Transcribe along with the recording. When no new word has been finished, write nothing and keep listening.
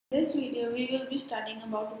In this video, we will be studying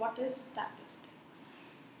about what is statistics.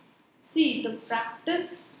 See, the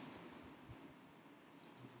practice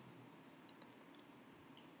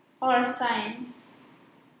or science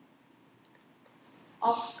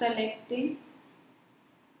of collecting,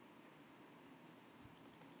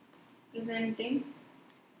 presenting,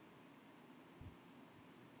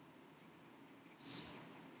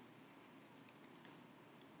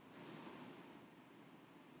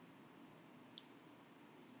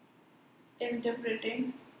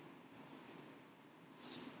 interpreting,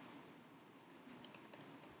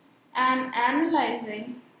 and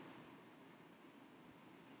analyzing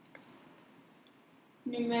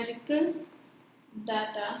numerical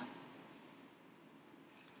data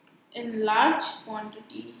in large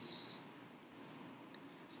quantities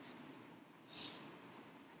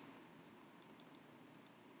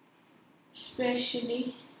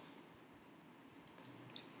especially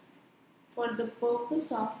for the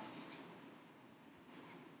purpose of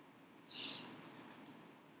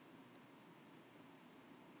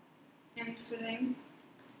inferring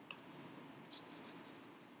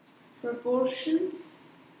proportions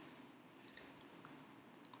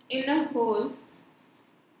in a whole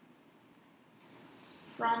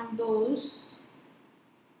from those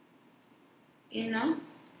in a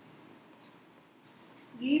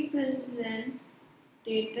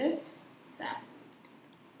representative sample.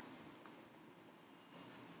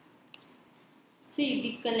 See,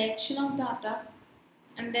 the collection of data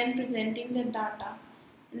and then presenting the data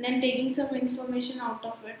and then taking some information out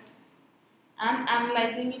of it and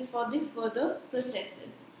analyzing it for the further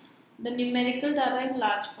processes. The numerical data in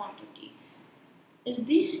large quantities is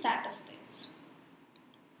the statistics.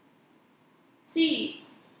 See,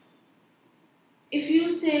 if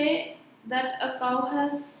you say that a cow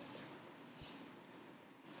has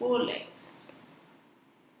 4 legs,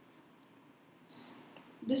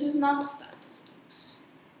 this is not statistics.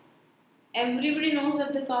 Everybody knows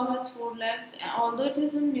that the cow has 4 legs, although it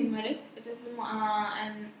is in numeric, it is in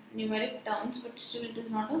numeric terms, but still it is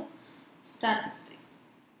not a statistic.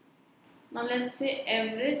 Now let's say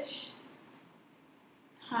average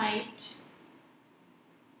height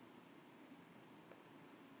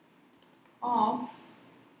of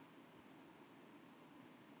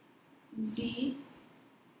the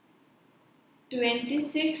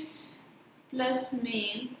 26 plus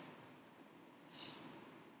male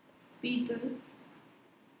people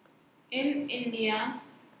in India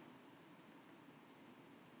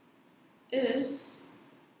is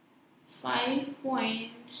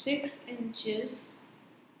 5.6 inches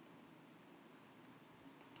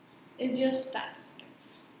is your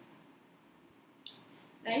statistics,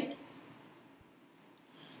 right?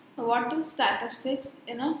 What is statistics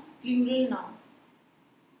in a plural noun?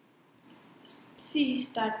 See,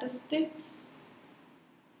 statistics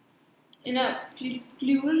in a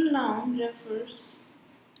plural noun refers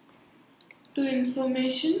to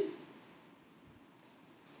information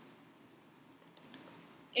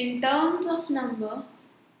in terms of number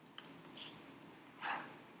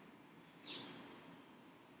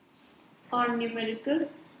or numerical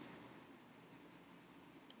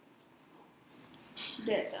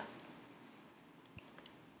data.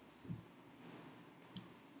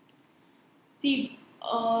 See,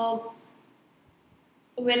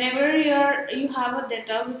 whenever you have a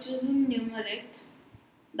data which is in numeric,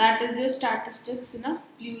 that is your statistics in a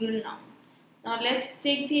plural noun. Now let's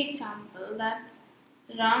take the example that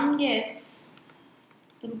Ram gets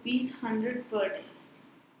 ₹100 per day.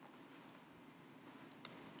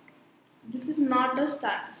 This is not a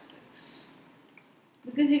statistics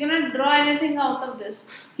because you cannot draw anything out of this.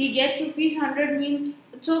 He gets ₹100 means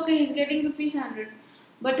it's okay, he's getting ₹100.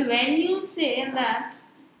 But when you say that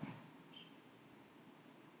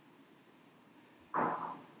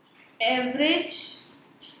average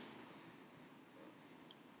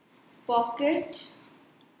pocket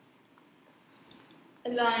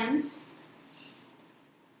allowance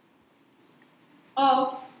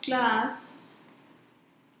of class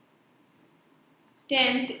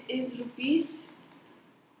 10th is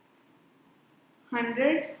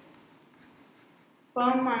 ₹100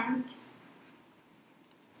 per month,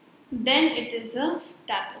 then it is a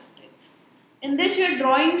statistics. In this you are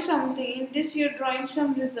drawing something, in this you are drawing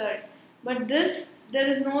some result, but this there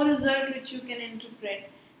is no result which you can interpret.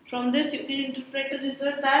 From this you can interpret a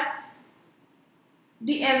result that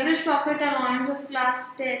the average pocket allowance of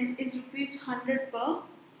class 10 is ₹100 per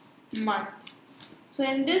month. So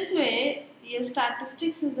in this way, your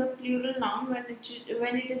statistics is a plural noun when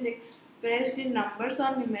it is expressed in numbers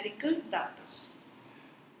or numerical data.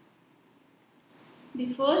 The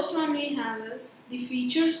first one we have is the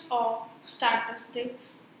features of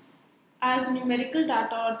statistics as numerical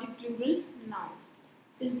data or the plural noun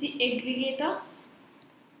is the aggregate of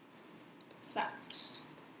facts.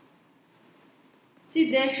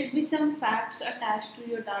 See, there should be some facts attached to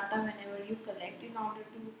your data whenever you collect in order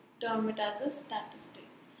to term it as a statistic.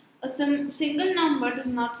 A single number does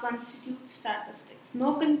not constitute statistics.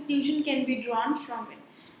 No conclusion can be drawn from it.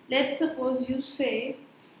 Let's suppose you say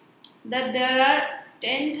that there are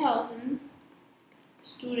 10,000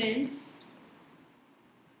 students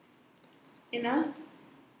in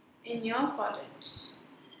your college.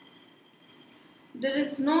 There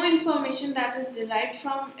is no information that is derived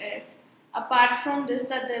from it apart from this,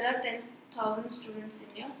 that there are 10,000 students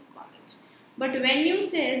in your college. But when you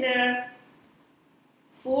say there are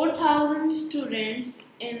 4,000 students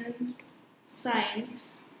in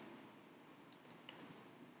science,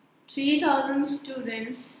 3,000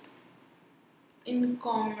 students in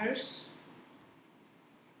commerce,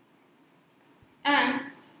 and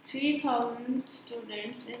 3,000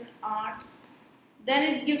 students in arts, then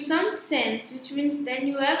it gives some sense, which means then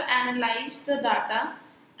you have analyzed the data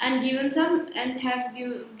and given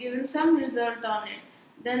some result on it.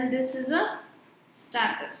 Then this is a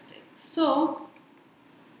statistic. So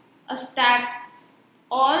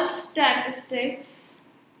all statistics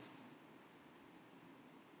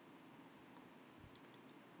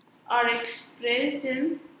are expressed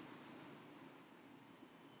in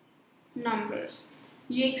numbers.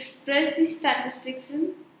 You express the statistics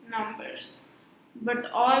in numbers, but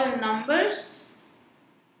all numbers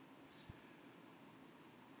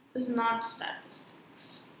is not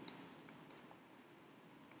statistics.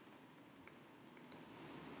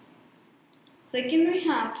 Second we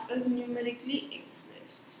have is numerically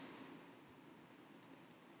expressed.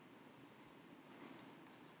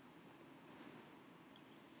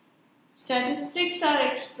 Statistics are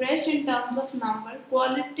expressed in terms of number.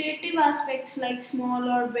 Qualitative aspects like small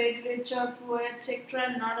or big, rich or poor, etc.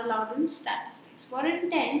 are not allowed in statistics. For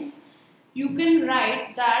instance, you can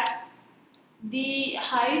write that the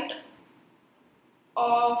height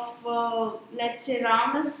of let's say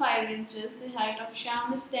Ram is 5 inches, the height of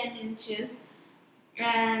Sham is 10 inches,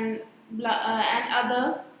 and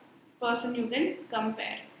other person you can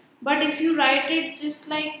compare. But if you write it just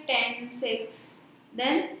like 10, 6,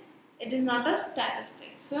 then it is not a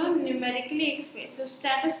statistic. So numerically expressed. So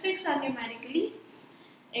statistics are numerically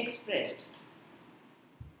expressed.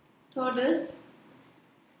 Third is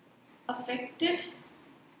affected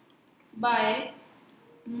by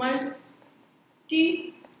multiplicity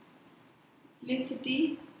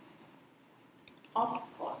of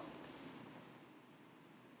causes.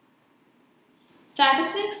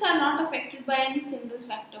 Statistics are not affected by any single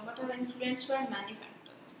factor but are influenced by many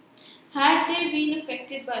factors. Had they been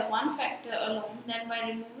affected by one factor alone, then by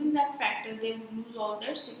removing that factor they would lose all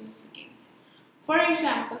their significance. For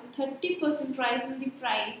example, 30% rise in the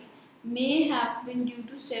price may have been due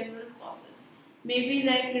to several causes. Maybe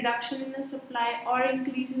like reduction in the supply, or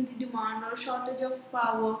increase in the demand, or shortage of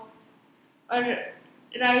power, or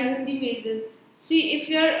rise in the wages. See, if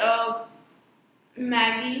your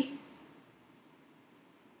Maggie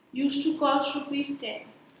used to cost rupees 10,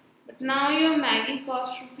 but now your Maggie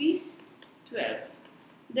costs rupees 12.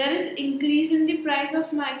 There is increase in the price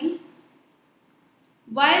of Maggie.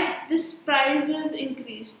 Why this price is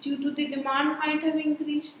increased? Due to the demand might have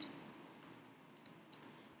increased,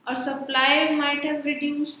 or supply might have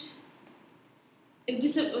reduced. If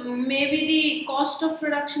this maybe the cost of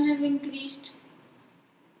production have increased.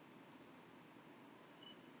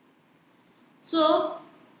 So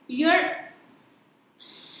your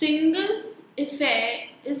single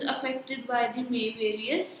effect is affected by the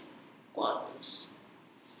various causes.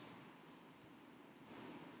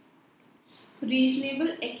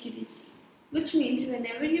 Reasonable accuracy, which means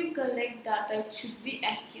whenever you collect data, it should be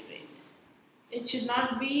accurate. It should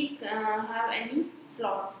not be have any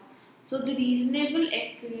flaws. So the reasonable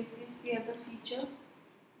accuracy is the other feature.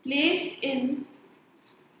 Placed in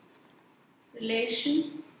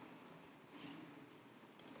relation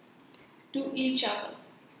to each other.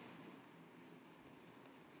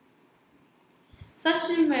 Such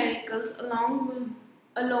numericals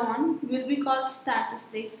alone will be called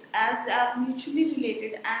statistics, as they are mutually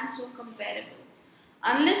related and so comparable.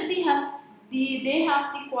 Unless they have the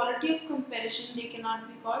quality of comparison, they cannot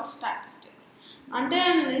be called statistics. Until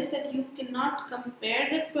and unless that you cannot compare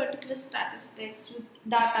that particular statistics with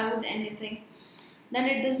data with anything, then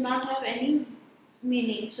it does not have any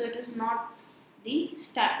meaning. So it is not the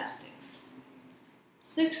statistics.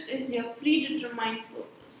 Sixth is your predetermined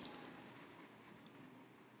purpose.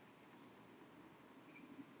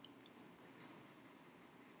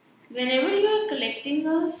 Whenever you are collecting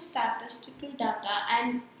a statistical data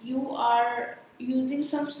and you are using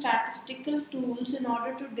some statistical tools in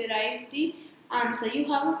order to derive the answer, you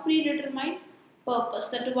have a predetermined purpose,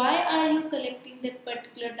 that why are you collecting that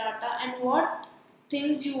particular data and what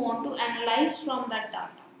things you want to analyze from that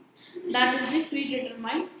data. That is the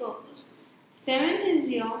predetermined purpose. Seventh is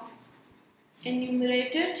your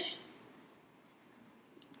enumerated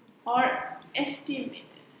or estimated.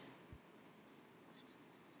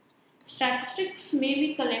 Statistics may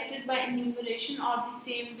be collected by enumeration or the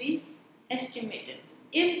same be estimated.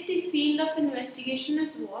 If the field of investigation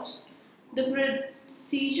is vast, the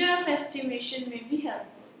procedure of estimation may be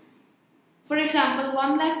helpful. For example,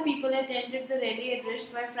 1 lakh people attended the rally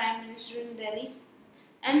addressed by Prime Minister in Delhi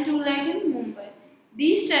and 2 lakh in Mumbai.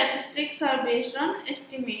 These statistics are based on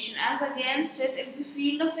estimation. As against it, if the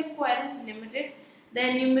field of inquiry is limited, the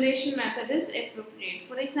enumeration method is appropriate.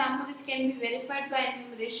 For example, it can be verified by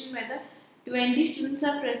enumeration whether 20 students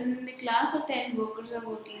are present in the class or 10 workers are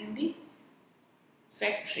working in the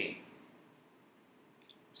factory.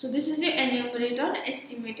 So this is the enumerate or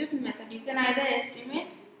estimated method. You can either estimate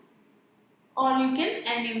or you can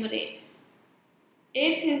enumerate.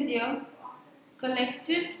 Eighth is your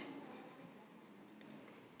collected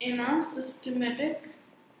in a systematic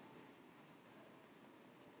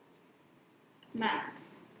manner.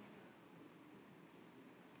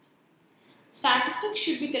 Statistics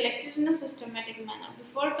should be collected in a systematic manner.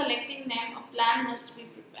 Before collecting them, a plan must be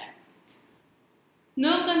prepared.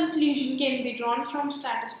 No conclusion can be drawn from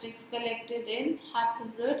statistics collected in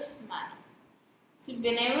haphazard manner. So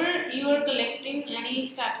whenever you are collecting any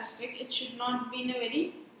statistic, it should not be in a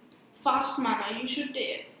very fast manner. You should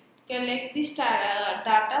collect the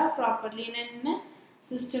data properly in a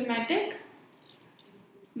systematic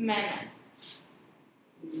manner.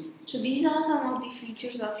 So these are some of the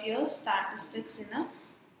features of your statistics in a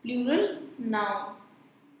plural noun.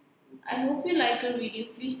 I hope you like our video.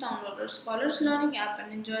 Please download our Scholars Learning app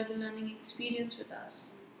and enjoy the learning experience with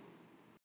us.